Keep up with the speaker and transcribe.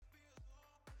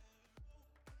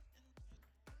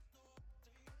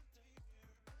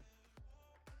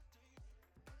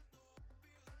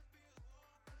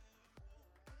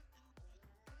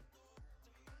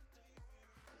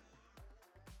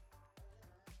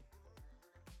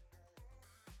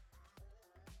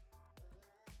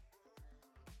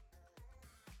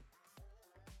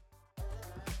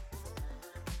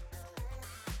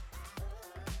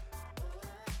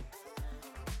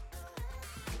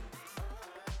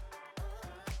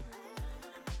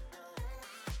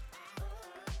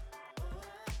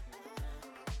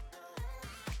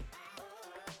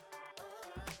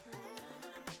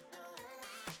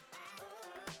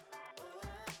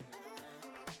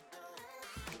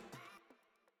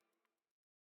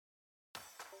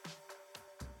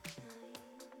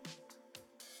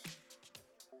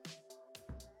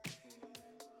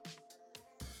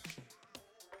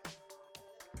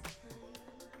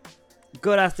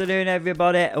Good afternoon,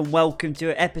 everybody, and welcome to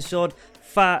episode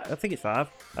 5. I think it's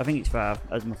 5,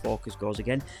 as my focus goes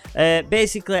again.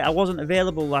 Basically, I wasn't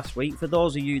available last week. For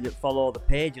those of you that follow the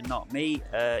page and not me,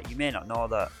 you may not know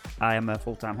that I am a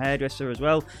full-time hairdresser as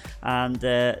well. And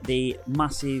the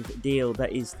massive deal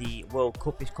that is the World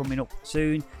Cup is coming up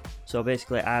soon. So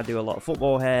basically, I do a lot of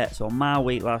football hair. So my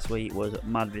week last week was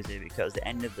mad busy because the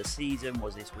end of the season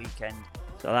was this weekend.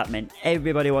 So that meant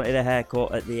everybody wanted a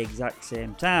haircut at the exact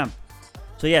same time.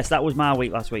 So yes, that was my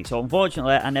week last week. So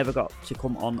unfortunately, I never got to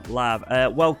come on live.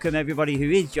 Welcome everybody who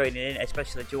is joining in,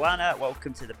 especially Joanna.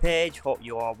 Welcome to the page. Hope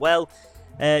you are well.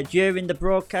 During the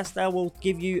broadcast, I will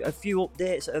give you a few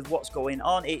updates of what's going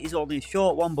on. It is only a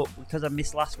short one, but because I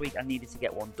missed last week, I needed to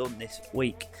get one done this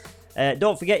week.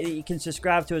 Don't forget that you can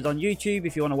subscribe to us on YouTube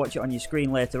if you want to watch it on your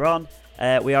screen later on.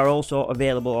 We are also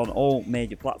available on all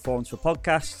major platforms for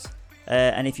podcasts.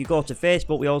 And if you go to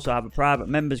Facebook, we also have a private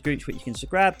members group which you can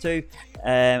subscribe to.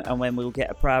 And when we'll get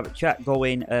a private chat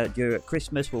going during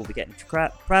Christmas, we'll be getting a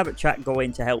private chat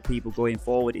going to help people going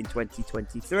forward in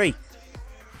 2023.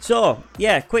 So,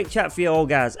 yeah, quick chat for you all,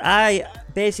 guys. I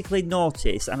basically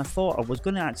noticed, and I thought I was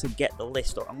going to actually get the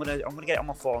list up. I'm gonna get it on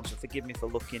my phone, so forgive me for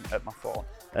looking at my phone.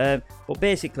 But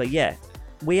basically, yeah,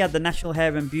 we had the National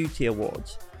Hair and Beauty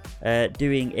Awards.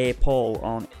 Doing a poll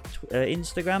on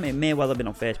Instagram. It may well have been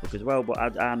on Facebook as well,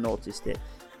 but I noticed it.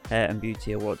 Hair and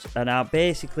Beauty Awards, and I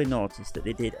basically noticed that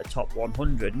they did a top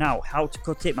 100. Now, How to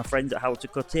Cut It, my friends at How to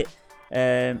Cut It,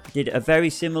 did a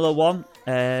very similar one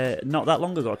not that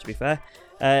long ago, to be fair,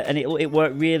 and it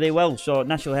worked really well. So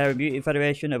National Hair and Beauty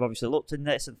Federation have obviously looked in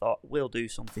this and thought we'll do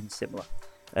something similar.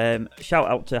 Shout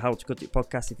out to How to Cut It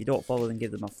podcast. If you don't follow them,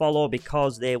 give them a follow,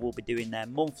 because they will be doing their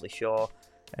monthly show,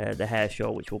 the hair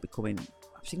show, which will be coming,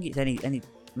 I think it's any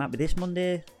might be this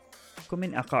Monday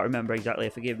coming, I can't remember exactly,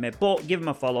 forgive me, but give them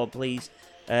a follow please,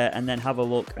 and then have a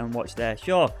look and watch their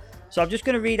show. So I'm just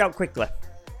going to read out quickly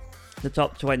the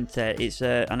top 20. It's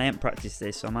and I haven't practiced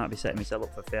this, so I might be setting myself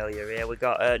up for failure here. We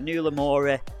got Nuala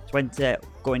Mori 20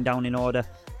 going down in order: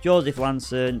 Joseph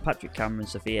Lanson, Patrick Cameron,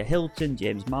 Sophia Hilton,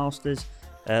 James Masters,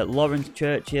 Lawrence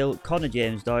Churchill, Connor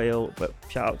James Doyle. But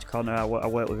shout out to Connor, I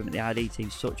work with him at the ID team,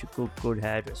 such a good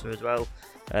hairdresser as well,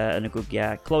 and a good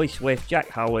guy. Chloe Swift, Jack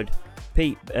Howard,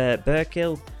 Pete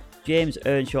Burkill, James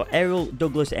Earnshaw, Errol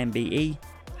Douglas MBE,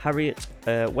 Harriet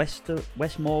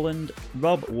Westmoreland,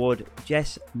 Rob Wood,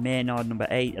 Jess Maynard number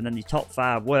 8, and then the top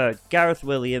 5 were Gareth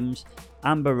Williams,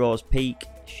 Amber Rose Peake,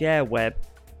 Cher Webb,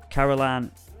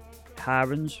 Caroline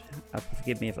Harens,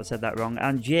 forgive me if I said that wrong,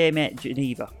 and Jamie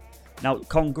Geneva. Now,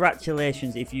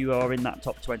 congratulations if you are in that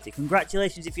top 20.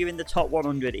 Congratulations if you're in the top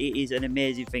 100. It is an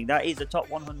amazing thing. That is the top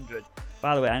 100.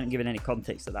 By the way, I haven't given any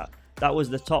context to that. That was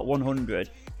the top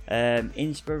 100.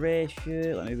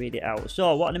 Inspiration. Let me read it out.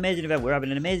 So, what an amazing event. We're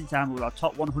having an amazing time with our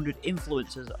top 100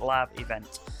 influencers live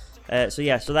event.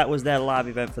 So that was their live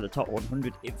event for the top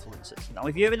 100 influencers. Now,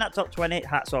 if you're in that top 20,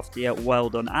 hats off to you. Well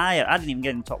done. I didn't even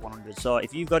get in the top 100. So,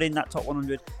 if you've got in that top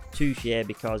 100, to share,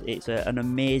 because it's an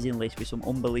amazing list with some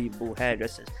unbelievable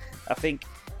hairdressers. I think,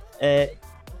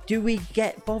 do we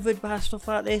get bothered by stuff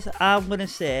like this? I'm going to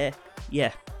say,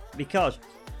 yeah. Because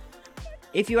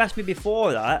if you asked me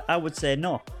before that, I would say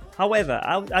no. However,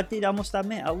 I must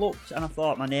admit, I looked and I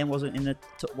thought my name wasn't in the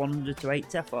top 100 to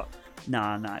 80. I thought,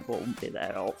 nah, it won't be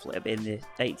there. Hopefully it'll be in the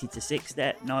 80 to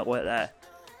 60. No, it weren't there.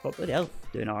 But bloody hell,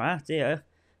 doing alright here.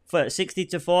 For 60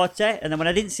 to 40, and then when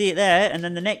I didn't see it there, and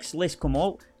then the next list come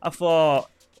up, I thought,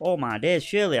 oh my days,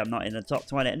 surely I'm not in the top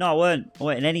 20. No, I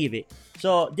weren't in any of it.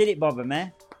 So, did it bother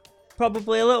me?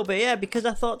 Probably a little bit, yeah, because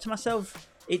I thought to myself,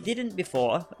 it didn't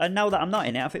before, and now that I'm not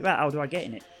in it, I think, right, how do I get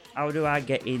in it? How do I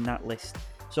get in that list?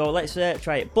 So let's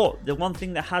try it. But the one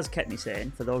thing that has kept me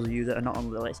sane, for those of you that are not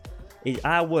on the list, is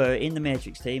I were in the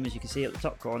Matrix team. As you can see at the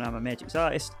top corner, I'm a Matrix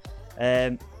artist,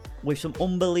 with some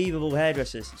unbelievable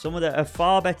hairdressers. Some of them are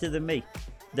far better than me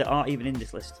that aren't even in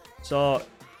this list. So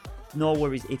no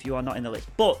worries if you are not in the list.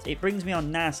 But it brings me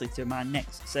on nicely to my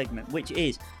next segment, which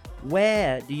is,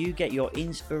 where do you get your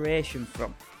inspiration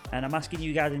from? And I'm asking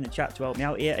you guys in the chat to help me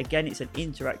out here. Again, it's an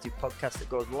interactive podcast that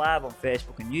goes live on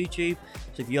Facebook and YouTube.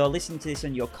 So if you're listening to this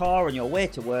in your car on your way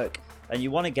to work and you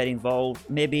want to get involved,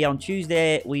 maybe on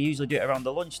Tuesday, we usually do it around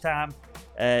the lunchtime,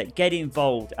 get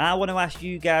involved. I want to ask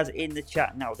you guys in the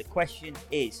chat now. The question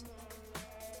is,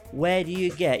 where do you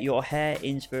get your hair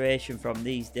inspiration from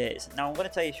these days? Now, I'm going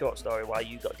to tell you a short story while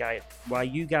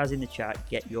you guys in the chat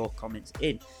get your comments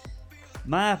in.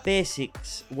 My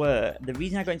basics were, the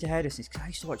reason I got into hairdressing is because I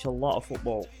used to watch a lot of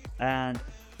football, and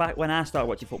back when I started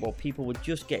watching football, people were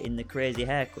just getting the crazy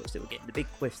haircuts. They were getting the big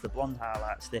quiffs, the blonde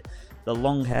highlights, the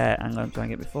long hair. I'm going to try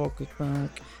and get my focus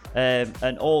back,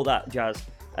 and all that jazz.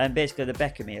 and basically the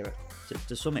Beckham era,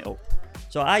 to sum it up.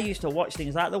 So I used to watch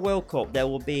things like the World Cup. There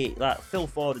will be, like, Phil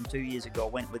Foden 2 years ago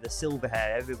went with the silver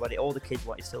hair. Everybody, all the kids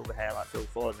wanted silver hair like Phil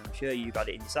Foden. I'm sure you've had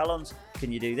it in your salons.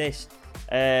 Can you do this?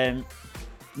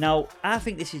 Now, I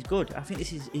think this is good. I think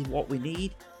this is what we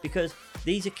need, because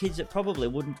these are kids that probably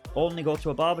wouldn't only go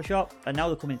to a barbershop, and now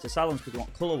they're coming to salons because they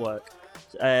want colour work.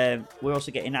 We're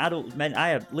also getting adult men. I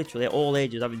have literally at all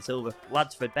ages having silver.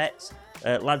 Lads for bets.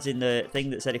 Lads in the thing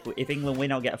that said if England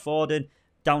win, I'll get a Foden.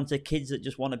 Down to kids that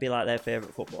just want to be like their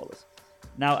favourite footballers.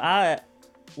 Now, I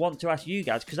want to ask you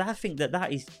guys, because I think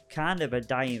that is kind of a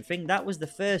dying thing. That was the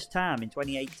first time in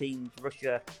 2018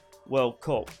 Russia World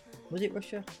Cup. Was it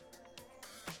Russia?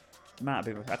 It might have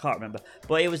been Russia. I can't remember.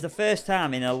 But it was the first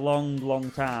time in a long, long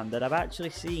time that I've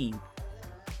actually seen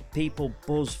people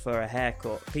buzz for a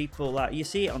haircut. People, like, you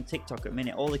see it on TikTok at the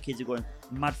minute. All the kids are going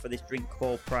mad for this drink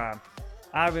called Prime.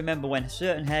 I remember when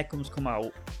certain haircuts come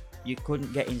out, you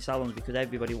couldn't get in salons because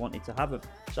everybody wanted to have them.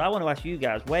 So I want to ask you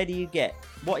guys, where do you get,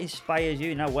 what inspires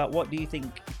you now? What do you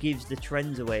think gives the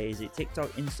trends away? Is it TikTok,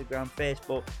 Instagram,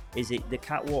 Facebook? Is it the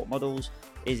catwalk models?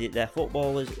 Is it their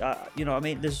footballers? You know what I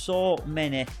mean? There's so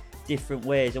many different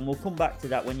ways, and we'll come back to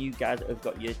that when you guys have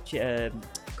got your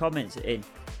comments in.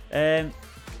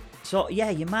 So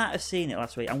yeah, you might have seen it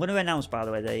last week. I'm going to announce, by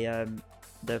the way,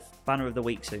 the banner of the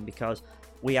week soon, because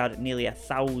we had nearly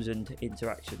 1,000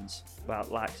 interactions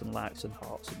about likes and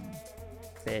hearts and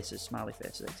faces, smiley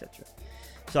faces, etc.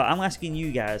 So I'm asking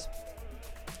you guys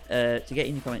to get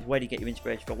in your comments, where do you get your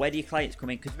inspiration from? Where do your clients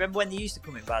come in? Because remember when they used to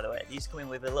come in, by the way, they used to come in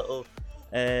with a little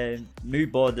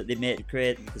mood board that they made to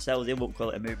create themselves. They won't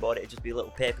call it a mood board, it'd just be little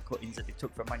paper cuttings that they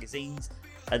took from magazines,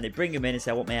 and they bring them in and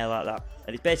say, I want my hair like that.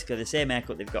 And it's basically the same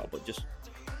haircut they've got, but just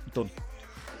done.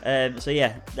 So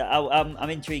yeah, I'm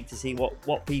intrigued to see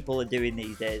what people are doing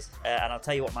these days, and I'll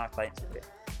tell you what my clients are doing.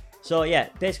 So yeah,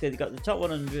 basically they got the top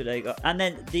 100, they got, and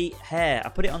then the hair. I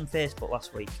put it on Facebook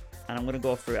last week, and I'm going to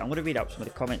go through it. I'm going to read out some of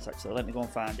the comments actually. Let me go and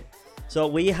find it. So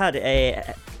we had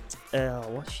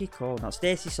what's she called now?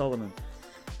 Stacey Solomon.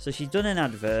 So she's done an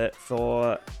advert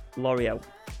for L'Oreal,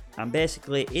 and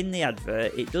basically in the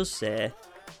advert it does say,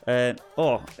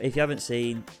 if you haven't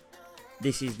seen,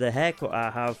 this is the haircut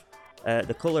I have.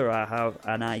 The colour I have,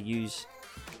 and I use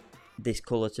this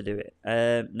colour to do it.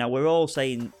 Now we're all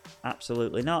saying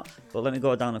absolutely not, but let me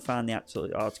go down and find the actual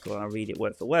article and I'll read it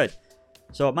word for word.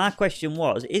 So my question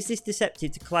was, is this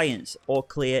deceptive to clients or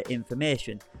clear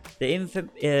information? The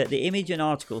image and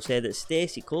article say that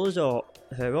Stacey colours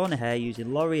her own hair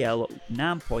using L'Oreal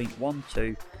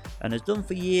 9.12 and has done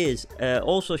for years,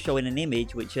 also showing an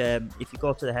image which if you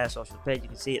go to the Hair Social page you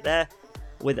can see it there,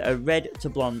 with a red to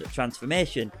blonde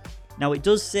transformation. Now it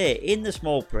does say in the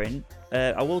small print,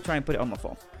 I will try and put it on my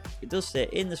phone. It does say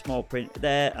in the small print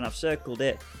there, and I've circled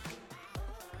it.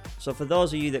 So for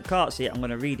those of you that can't see it, I'm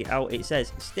going to read it out. It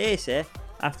says, Stacey,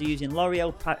 after using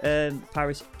L'Oreal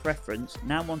Paris Preference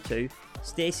 912,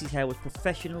 Stacey's hair was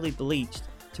professionally bleached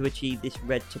to achieve this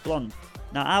red to blonde.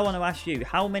 Now I want to ask you,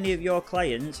 how many of your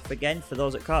clients, again for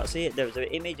those that can't see it, there's an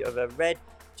image of a red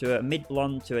to a mid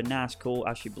blonde to a nice cool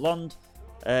ashy blonde.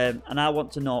 And I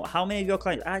want to know how many of your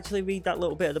clients actually read that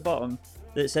little bit at the bottom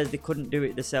that says they couldn't do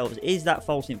it themselves. Is that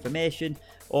false information,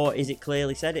 or is it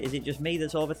clearly said it? Is it just me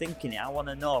that's overthinking it? I want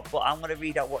to know. But I'm going to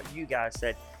read out what you guys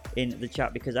said in the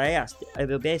chat, because I asked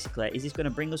basically, is this going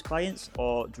to bring us clients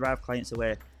or drive clients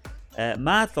away?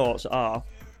 My thoughts are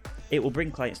it will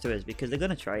bring clients to us, because they're going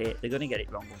to try it, they're going to get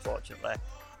it wrong, unfortunately,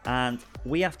 and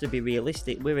we have to be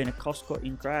realistic. We're in a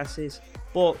cost-cutting crisis,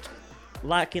 but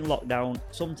like in lockdown,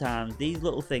 sometimes these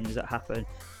little things that happen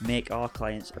make our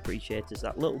clients appreciate us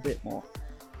that little bit more.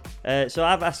 So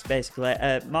I've asked basically,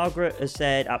 Margaret has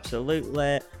said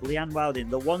absolutely. Leanne Wilding,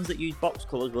 the ones that use box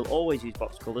colours will always use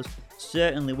box colours,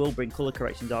 certainly will bring colour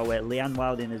corrections our way. Leanne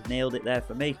Wilding has nailed it there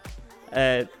for me.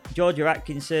 Georgia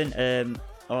Atkinson,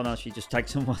 oh no, she just tagged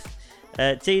someone.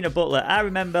 Tina Butler, I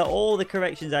remember all the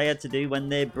corrections I had to do when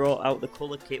they brought out the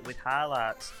colour kit with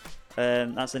highlights.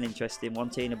 That's an interesting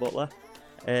one, Tina Butler.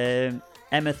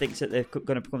 Emma thinks that they're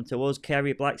going to come to us.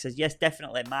 Kerry Black says, yes,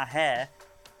 definitely. My hair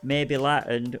may be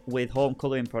lightened with home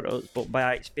colouring products, but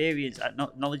by experience at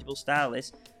knowledgeable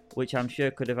stylists, which I'm sure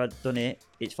could have done it,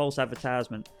 it's false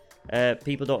advertisement.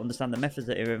 People don't understand the methods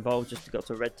that are involved just to go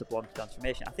to a red to blonde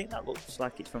transformation. I think that looks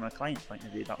like it's from a client's point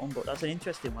of view, that one, but that's an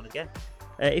interesting one again.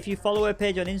 If you follow her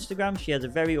page on Instagram, she has a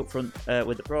very upfront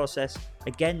with the process.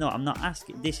 Again, though, I'm not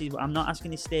asking. I'm not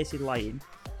asking is Stacey lying.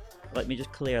 Let me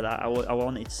just clear that. I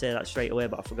wanted to say that straight away,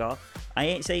 but I forgot. I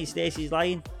ain't saying Stacey's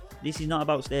lying. This is not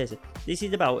about Stacey. This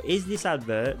is about, is this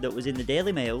advert that was in the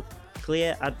Daily Mail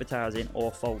clear advertising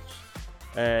or false?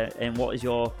 And what is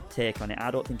your take on it?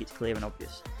 I don't think it's clear and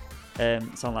obvious.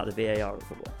 Sound like the VAR of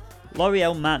football.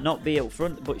 L'Oreal might not be up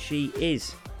front, but she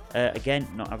is. Again,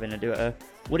 not having to do it.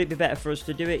 Would it be better for us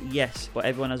to do it? Yes, but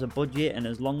everyone has a budget, and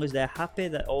as long as they're happy,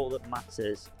 that's all that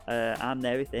matters. I'm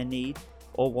there if they need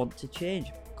or want to change.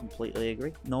 Completely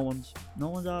agree. No one's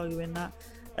arguing that.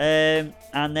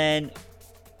 And then,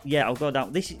 yeah, I'll go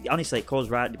down. This is, honestly, it causes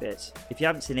right debates. If you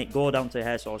haven't seen it, go down to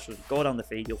Hair Socials, go down the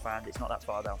feed, you'll find it's not that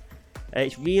far down.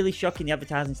 It's really shocking the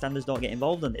advertising standards don't get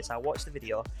involved in this. I watched the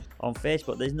video on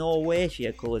Facebook. There's no way she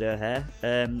had coloured her hair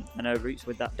and her roots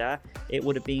with that dye. It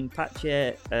would have been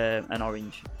patchy and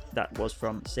orange. That was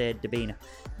from Say Davina.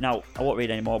 Now, I won't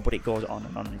read anymore, but it goes on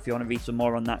and on. If you want to read some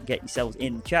more on that, get yourselves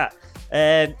in the chat.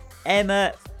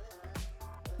 Emma,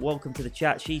 welcome to the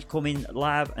chat. She's coming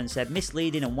live and said,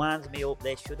 misleading and winds me up.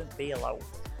 They shouldn't be allowed.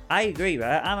 I agree,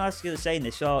 right? I'm actually saying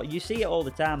this. So you see it all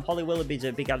the time. Holly Willoughby's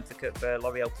a big advocate for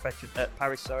L'Oreal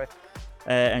Paris,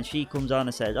 and she comes on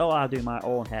and says, "Oh, I do my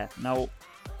own hair." Now,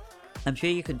 I'm sure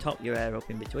you can top your hair up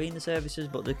in between the services,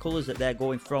 but the colours that they're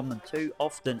going from them to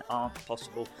often aren't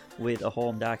possible with a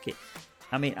home dye kit.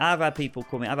 I mean, I've had people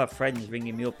coming. I've had friends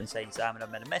ringing me up and saying, "Simon,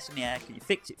 I'm in a mess in my hair. Can you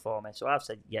fix it for me?" So I've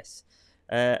said yes,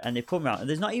 and they've come around. And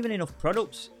there's not even enough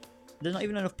products. There's not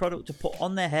even enough product to put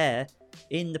on their hair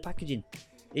in the packaging.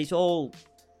 It's all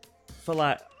for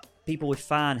like people with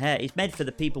fine hair. It's made for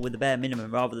the people with the bare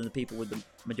minimum rather than the people with the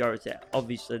majority.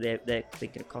 Obviously, they're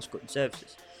thinking of cost-cutting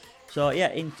services. So yeah,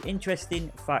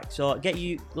 interesting fact. So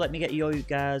let me get you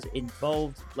guys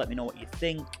involved. Let me know what you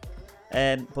think.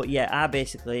 But yeah, I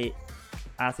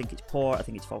think it's poor. I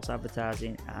think it's false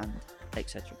advertising and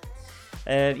etc.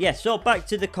 Yeah. So back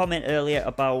to the comment earlier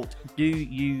about do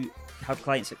you have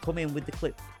clients that come in with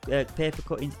the paper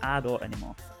cuttings? I don't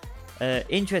anymore.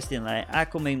 Interestingly, I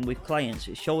come in with clients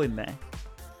showing me,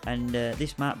 and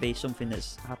this might be something that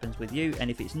happens with you,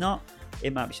 and if it's not,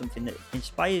 it might be something that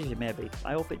inspires you maybe.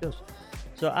 I hope it does.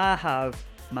 So I have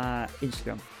my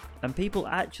Instagram, and people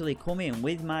actually come in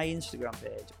with my Instagram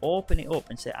page, open it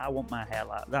up and say, I want my hair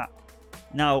like that.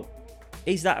 Now,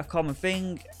 is that a common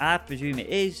thing? I presume it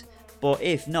is, but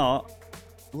if not,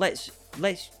 let's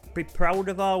be proud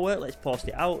of our work. Let's post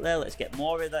it out there. Let's get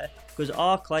more of that, because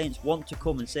our clients want to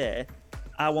come and say,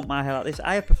 I want my hair like this.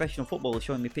 I have professional footballers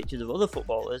showing me pictures of other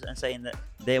footballers and saying that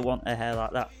they want a hair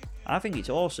like that. I think it's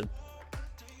awesome.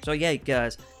 So yeah,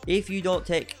 guys, if you don't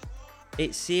take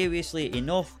it seriously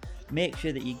enough, make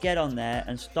sure that you get on there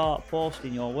and start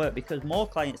posting your work, because more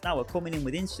clients now are coming in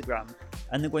with Instagram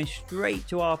and they're going straight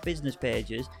to our business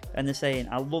pages and they're saying,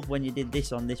 I love when you did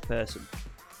this on this person.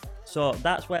 So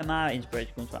that's where my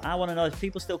inspiration comes from. I want to know if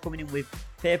people still coming in with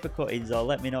paper cuttings, or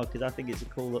let me know, because I think it's a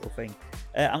cool little thing.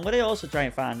 I'm going to also try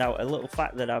and find out a little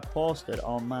fact that I've posted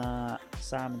on my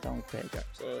Simon Donald page.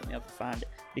 So let me have to find it,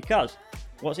 because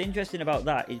what's interesting about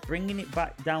that is bringing it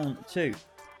back down to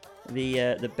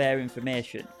the bare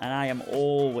information, and I am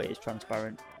always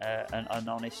transparent and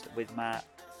honest with my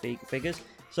figures.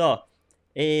 So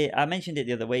I mentioned it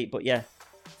the other week, but yeah,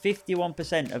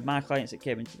 51% of my clients that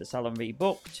came into the salon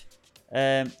rebooked.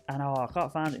 And I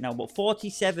can't find it now, but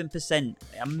 47%,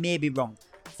 I may be wrong,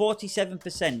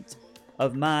 47%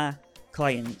 of my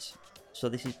clients, so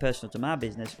this is personal to my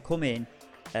business, come in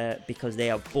because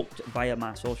they are booked via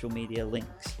my social media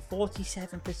links.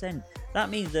 47%. That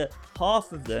means that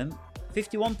half of them,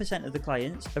 51% of the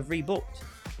clients, have rebooked.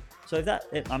 So if that,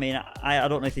 I mean, I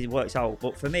don't know if it works out,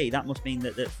 but for me, that must mean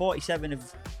that 47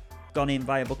 have gone in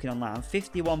via booking online,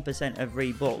 51% have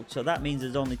rebooked. So that means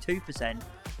there's only 2%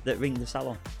 that ring the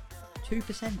salon.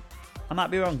 2%. I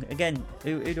might be wrong. Again,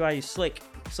 who do I use? Slick,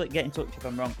 get in touch if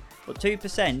I'm wrong. But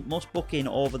 2% must book in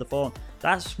over the phone.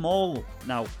 That's small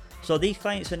now. So these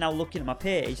clients are now looking at my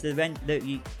page, they're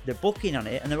booking on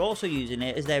it, and they're also using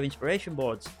it as their inspiration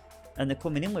boards, and they're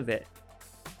coming in with it.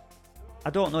 I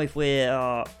don't know if we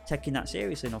are taking that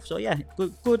seriously enough. So yeah,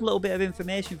 good little bit of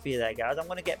information for you there, guys. I'm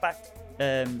going to get back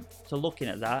to looking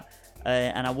at that,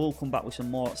 and I will come back with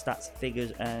some more stats,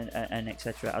 figures, and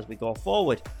etc. as we go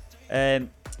forward.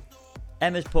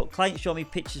 Emma's put, clients show me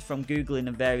pictures from Googling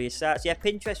and various sites. Yeah,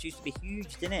 Pinterest used to be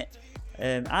huge, didn't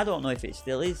it? I don't know if it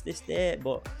still is this day,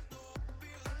 but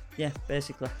yeah,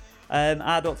 basically.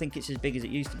 I don't think it's as big as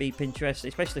it used to be, Pinterest,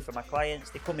 especially for my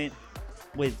clients. They come in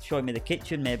with showing me the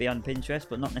kitchen maybe on Pinterest,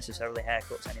 but not necessarily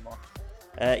haircuts anymore.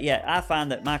 Yeah, I find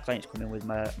that my clients come in with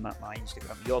my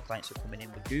Instagram. Your clients are coming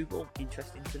in with Google.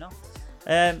 Interesting to know.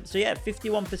 So yeah,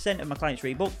 51% of my clients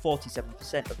rebook,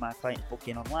 47% of my clients book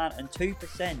in online, and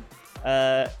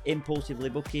 2% impulsively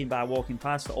booking by walking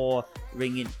past or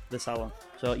ringing the salon.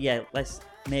 So yeah, let's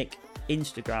make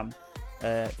Instagram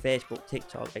Facebook,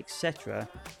 TikTok, etc.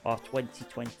 our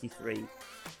 2023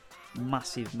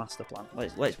 massive master plan.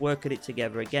 Let's work at it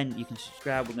together. Again, you can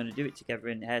subscribe. We're going to do it together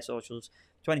in Hair Socials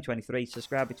 2023.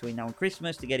 Subscribe between now and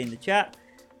Christmas to get in the chat.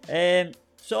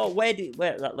 So let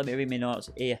me read my notes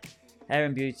here. Hair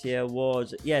and Beauty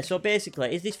Awards. Yeah, so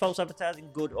basically, is this false advertising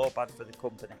good or bad for the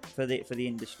company, for the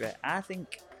industry? I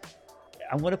think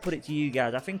I'm going to put it to you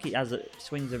guys. I think it has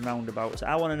swings and roundabouts.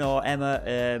 I want to know, Emma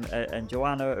and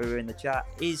Joanna who are in the chat,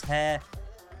 is hair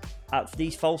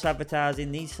these false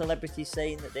advertising, these celebrities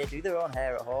saying that they do their own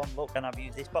hair at home, look, and I've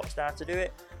used this box star to do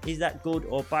it, is that good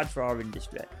or bad for our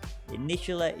industry?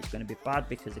 Initially, it's going to be bad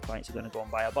because the clients are going to go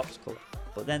and buy a box colour,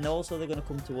 but then also they're going to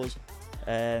come to us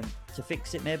to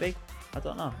fix it maybe. I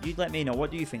don't know. You'd let me know.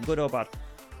 What do you think, good or bad?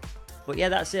 But yeah,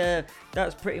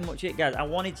 that's pretty much it, guys. I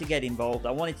wanted to get involved.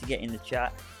 I wanted to get in the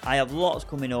chat. I have lots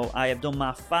coming up. I have done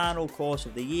my final course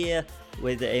of the year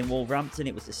in Wolverhampton.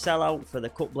 It was the sellout for the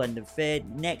cut, blend and fade.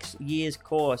 Next year's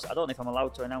course, I don't know if I'm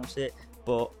allowed to announce it,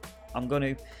 but I'm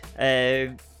going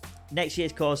to. Next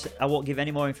year's course, I won't give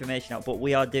any more information out, but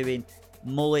we are doing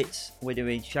mullets, we're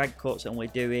doing shag cuts, and we're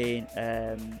doing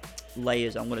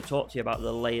layers. I'm going to talk to you about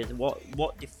the layers,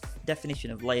 what definition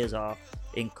of layers are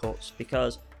in cuts,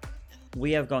 because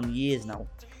we have gone years now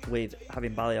with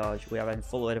having balayage, we have having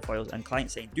full aerofoils, and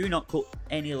clients saying, do not cut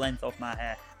any length off my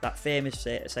hair. That famous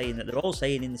saying that they're all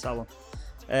saying in the salon.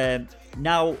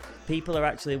 Now, people are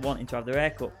actually wanting to have their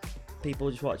hair cut.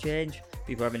 People just want to change.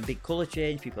 People are having a big colour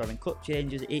change. People are having cut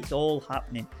changes. It's all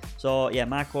happening. So, yeah,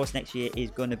 my course next year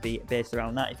is going to be based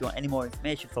around that. If you want any more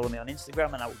information, follow me on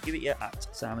Instagram, and I will give it you at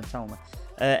Simon Talmer.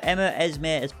 Emma Esme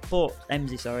has put...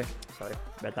 Emzy, sorry,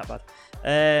 read that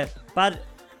bad. Bad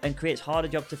and creates harder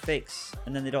job to fix,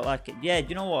 and then they don't like it. Yeah, do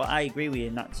you know what? I agree with you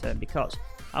in that term, because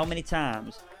how many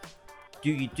times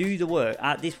do you do the work?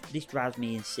 This drives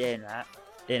me insane, right?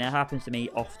 And it happens to me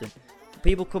often.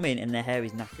 People come in and their hair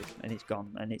is knackered and it's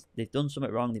gone, and they've done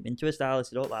something wrong. They've been to a stylist,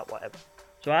 they don't like whatever.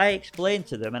 So I explain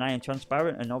to them, and I am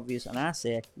transparent and obvious, and I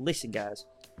say, listen guys,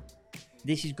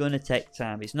 this is going to take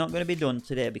time. It's not going to be done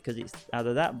today because it's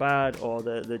either that bad or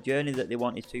the journey that they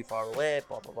want is too far away,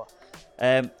 blah, blah,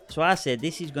 blah. So I say,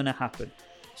 this is going to happen.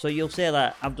 So you'll say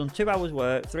that I've done 2 hours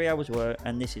work, 3 hours work,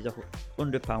 and this is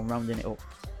 £100 rounding it up.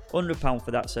 £100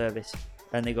 for that service.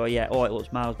 And they go, yeah, oh, it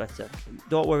looks miles better.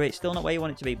 Don't worry, it's still not where you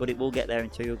want it to be, but it will get there in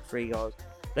 2 or 3 hours.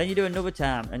 Then you do another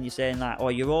time, and you're saying like, oh,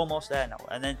 you're almost there now.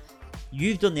 And then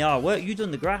you've done the hard work, you've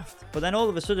done the graft, but then all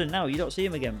of a sudden now you don't see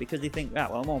them again because they think, right,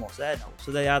 well, I'm almost there now.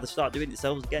 So they either start doing it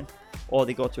themselves again, or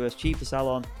they go to a cheaper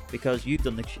salon because you've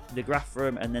done the graft for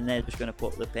them, and then they're just going to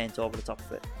put the paint over the top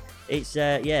of it. It's,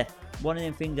 yeah, one of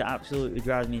them things that absolutely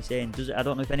drives me insane. I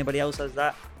don't know if anybody else has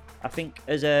that. I think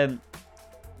as I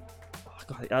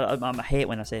hate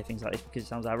when I say things like this because it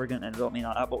sounds arrogant, and I don't mean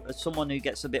like that, but as someone who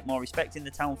gets a bit more respect in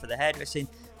the town for the hairdressing,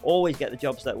 always get the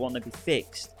jobs that want to be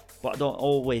fixed, but I don't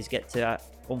always get to,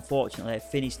 unfortunately,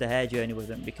 finish the hair journey with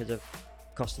them because of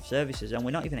cost of services, and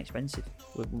we're not even expensive.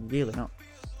 We're really not.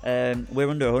 We're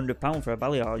under £100 for a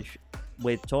balayage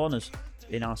with toners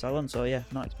in our salon, so yeah,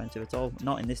 not expensive at all,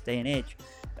 not in this day and age.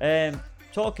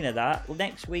 Talking of that,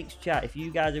 next week's chat, if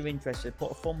you guys are interested,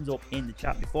 put a thumbs up in the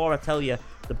chat before I tell you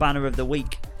the banner of the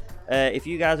week. If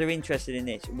you guys are interested in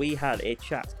this, we had a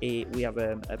chat. We have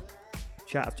a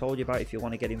chat I've told you about. If you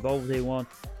want to get involved in one,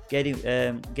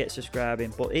 get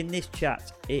subscribing. But in this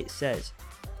chat, it says,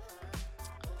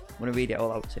 I'm going to read it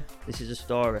all out to you. This is a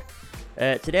story.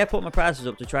 Today I put my prices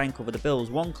up to try and cover the bills.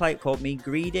 One client called me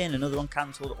greedy, and another one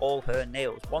cancelled all her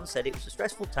nails. One said it was a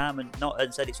stressful time and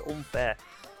said it's unfair.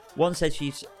 One said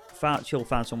she'll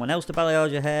find someone else to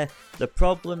balayage her hair. The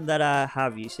problem that I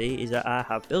have, you see, is that I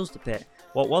have bills to pay.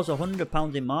 What was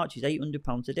 £100 in March is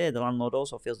 £800 today. The landlord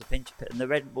also feels the pinch, and the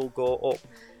rent will go up.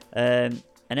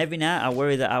 And every night I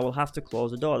worry that I will have to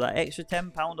close the door. That extra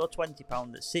 £10 or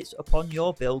 £20 that sits upon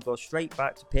your bill goes straight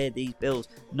back to pay these bills,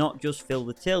 not just fill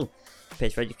the till. It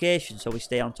pays for education, so we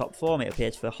stay on top form. It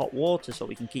pays for hot water, so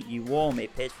we can keep you warm.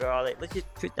 It pays for our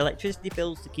electricity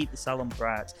bills to keep the salon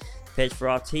bright. It pays for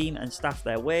our team and staff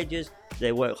their wages.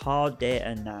 They work hard day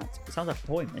and night. It sounds like a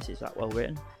poem. This is that well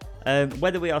written.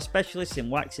 Whether we are specialists in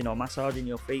waxing or massaging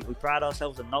your feet, we pride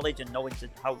ourselves on knowledge and knowing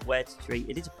where to treat.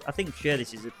 It is, I think, sure,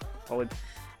 this is a poem.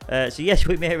 So yes,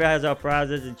 we may raise our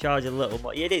prices and charge a little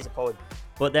more. It is a poem,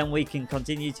 but then we can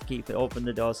continue to keep it open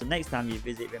the door. So next time you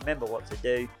visit, remember what to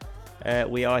do.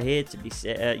 We are here to be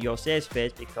your safe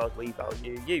space because we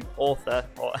value you. Author,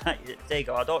 there you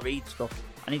go. I don't read stuff.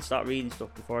 I need to start reading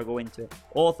stuff before I go into it.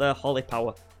 Author Holly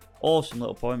Power. awesome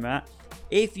little poem, right?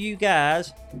 If you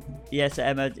guys, yes,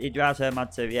 Emma, it drives her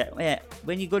mad too. Yeah,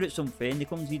 when you're good at something, they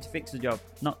come to you to fix the job,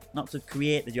 not to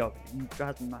create the job. It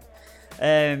drives me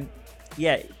mad.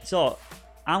 Yeah, so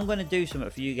I'm going to do something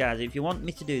for you guys. If you want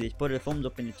me to do this, put a thumbs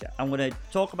up in the chat. I'm going to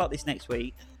talk about this next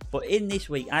week. But in this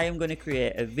week, I am going to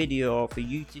create a video for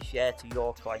you to share to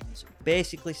your clients.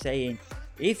 Basically saying,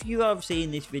 if you have seen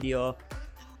this video,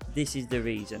 this is the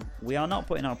reason. We are not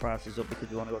putting our prices up because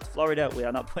we want to go to Florida. We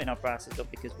are not putting our prices up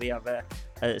because we have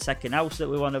a second house that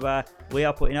we want to buy. We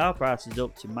are putting our prices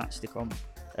up to match the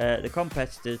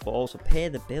competitors, but also pay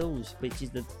the bills, which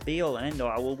is the be all and end all.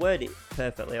 I will word it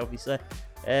perfectly, obviously.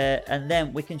 And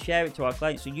then we can share it to our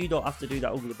clients, so you don't have to do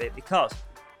that ugly bit, because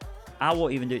I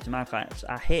won't even do it to my clients.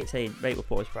 I hate saying, right, we'll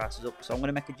put his prices up. So I'm going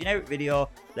to make a generic video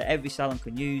that every salon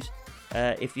can use.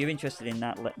 If you're interested in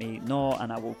that, let me know,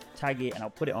 and I will tag it and I'll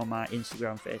put it on my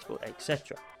Instagram, Facebook,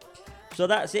 etc. So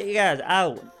that's it, you guys.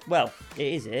 Well, it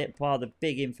is it. Part of the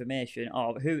big information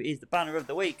of who is the banner of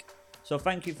the week. So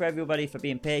thank you for everybody for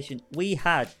being patient. We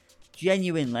had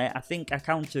genuinely, I think I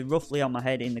counted roughly on my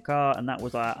head in the car, and that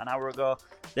was like an hour ago.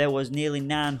 There was nearly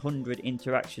 900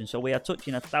 interactions. So we are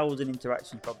touching 1,000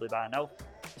 interactions probably by now.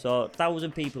 So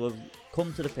 1,000 people have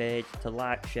come to the page to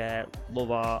like, share,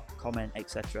 love art, comment,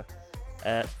 etc.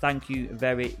 Thank you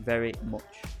very, very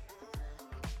much.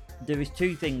 There is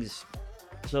two things.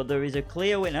 So there is a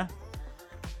clear winner,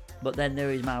 but then there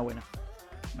is my winner.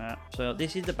 So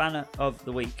this is the banner of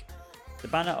the week. The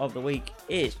banner of the week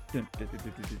is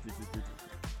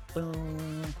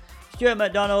Stuart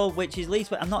McDonald, which is Lee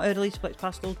Split. I've not heard of Lee Split's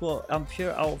Pastels, but I'm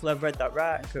sure hopefully I've read that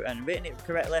right and written it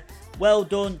correctly. Well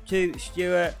done to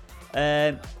Stuart.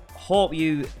 Hope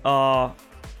you are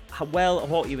well.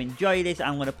 Hope you enjoy this.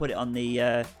 I'm going to put it on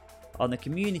the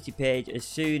community page as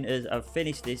soon as I've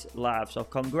finished this live. So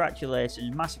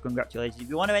congratulations, massive congratulations. If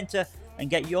you want to enter and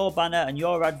get your banner and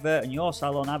your advert and your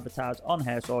salon advertised on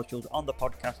Hair Socials, on the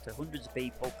podcast to hundreds of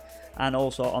people, and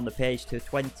also on the page to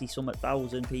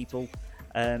 20-something-thousand people,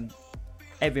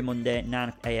 every Monday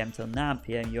 9 AM till 9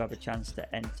 PM, you have a chance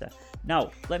to enter.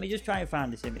 Now, let me just try and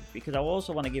find this image, because I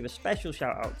also want to give a special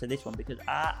shout out to this one, because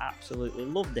I absolutely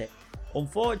loved it.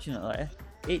 Unfortunately,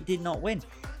 it did not win.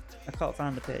 I can't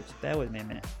find the page. Bear with me a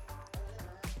minute.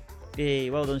 Hey,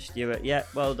 well done, Stuart. Yeah,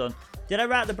 well done. Did I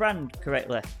write the brand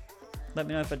correctly? Let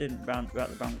me know if I didn't write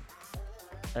the brand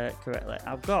correctly.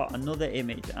 I've got another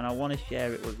image and I want to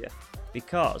share it with you,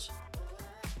 because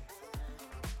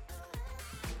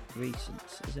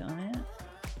recents, is it on here?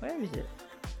 Where is it?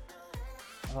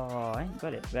 Oh, I ain't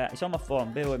got it. Right, it's on my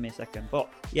phone. Bear with me a second. But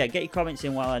yeah, get your comments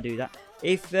in while I do that.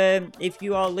 If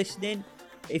you are listening,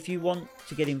 if you want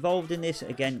to get involved in this,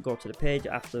 again, go to the page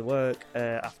after work,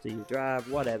 after you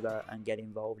drive, whatever, and get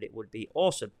involved. It would be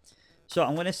awesome. So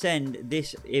I'm going to send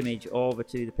this image over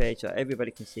to the page so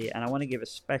everybody can see it, and I want to give a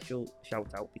special shout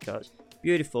out because it's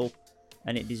beautiful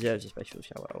and it deserves a special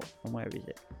shout out. And where is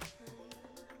it?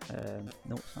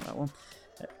 No, it's not that one.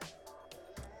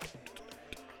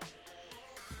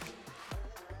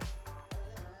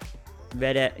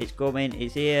 Ready, it's coming,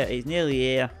 it's here, it's nearly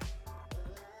here.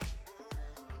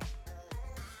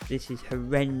 This is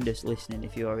horrendous listening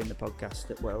if you are in the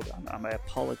podcast world, and I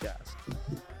apologise.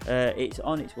 It's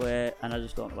on its way, and I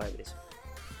just don't know where it is.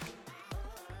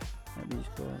 Let me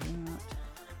just go like that.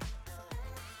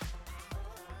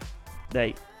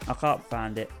 There, I can't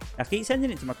find it. I keep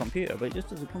sending it to my computer, but it just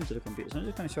doesn't come to the computer, so I'm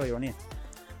just going to show you on here.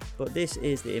 But this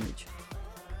is the image.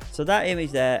 So that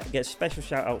image there gets a special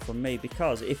shout out from me,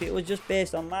 because if it was just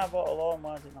based on my vote alone,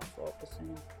 why is it not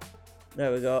focusing? There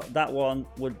we go. That one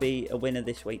would be a winner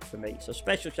this week for me. So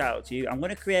special shout out to you. I'm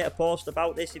going to create a post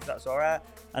about this if that's alright,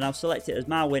 and I'll select it as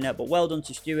my winner. But well done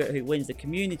to Stuart, who wins the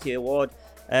community award.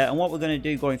 And what we're going to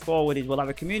do going forward is we'll have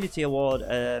a community award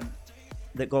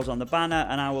that goes on the banner,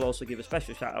 and I will also give a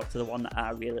special shout out to the one that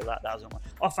I really like. That one.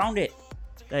 Oh, I found it.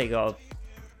 There you go.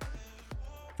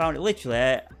 Found it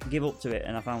literally. Give up to it,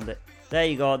 and I found it. There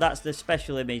you go. That's the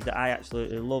special image that I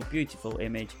absolutely love. Beautiful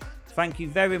image. Thank you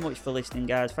very much for listening,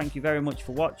 guys. Thank you very much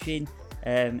for watching.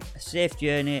 Safe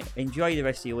journey. Enjoy the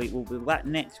rest of your week. We'll be back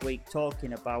next week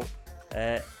talking about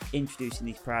introducing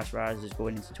these price rises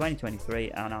going into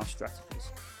 2023 and our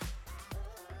strategies.